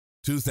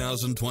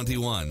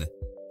2021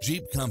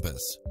 Jeep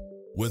Compass.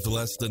 With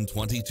less than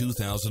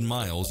 22,000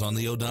 miles on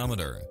the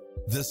odometer,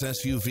 this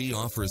SUV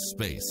offers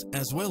space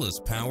as well as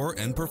power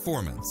and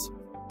performance.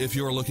 If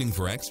you're looking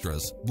for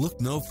extras, look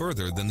no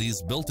further than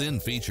these built-in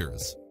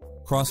features: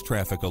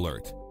 cross-traffic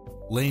alert,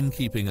 lane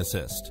keeping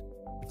assist,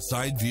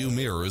 side view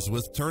mirrors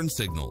with turn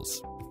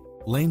signals,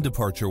 lane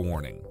departure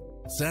warning,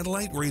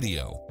 satellite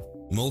radio,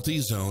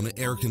 multi-zone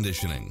air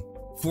conditioning,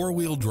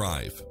 four-wheel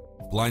drive,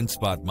 blind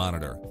spot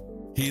monitor,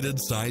 heated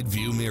side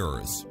view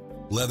mirrors,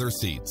 leather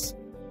seats.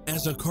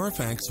 As a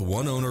Carfax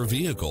one-owner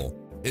vehicle,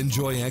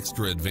 enjoy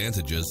extra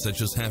advantages such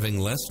as having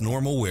less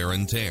normal wear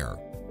and tear.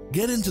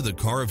 Get into the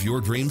car of your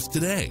dreams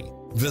today.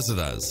 Visit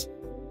us.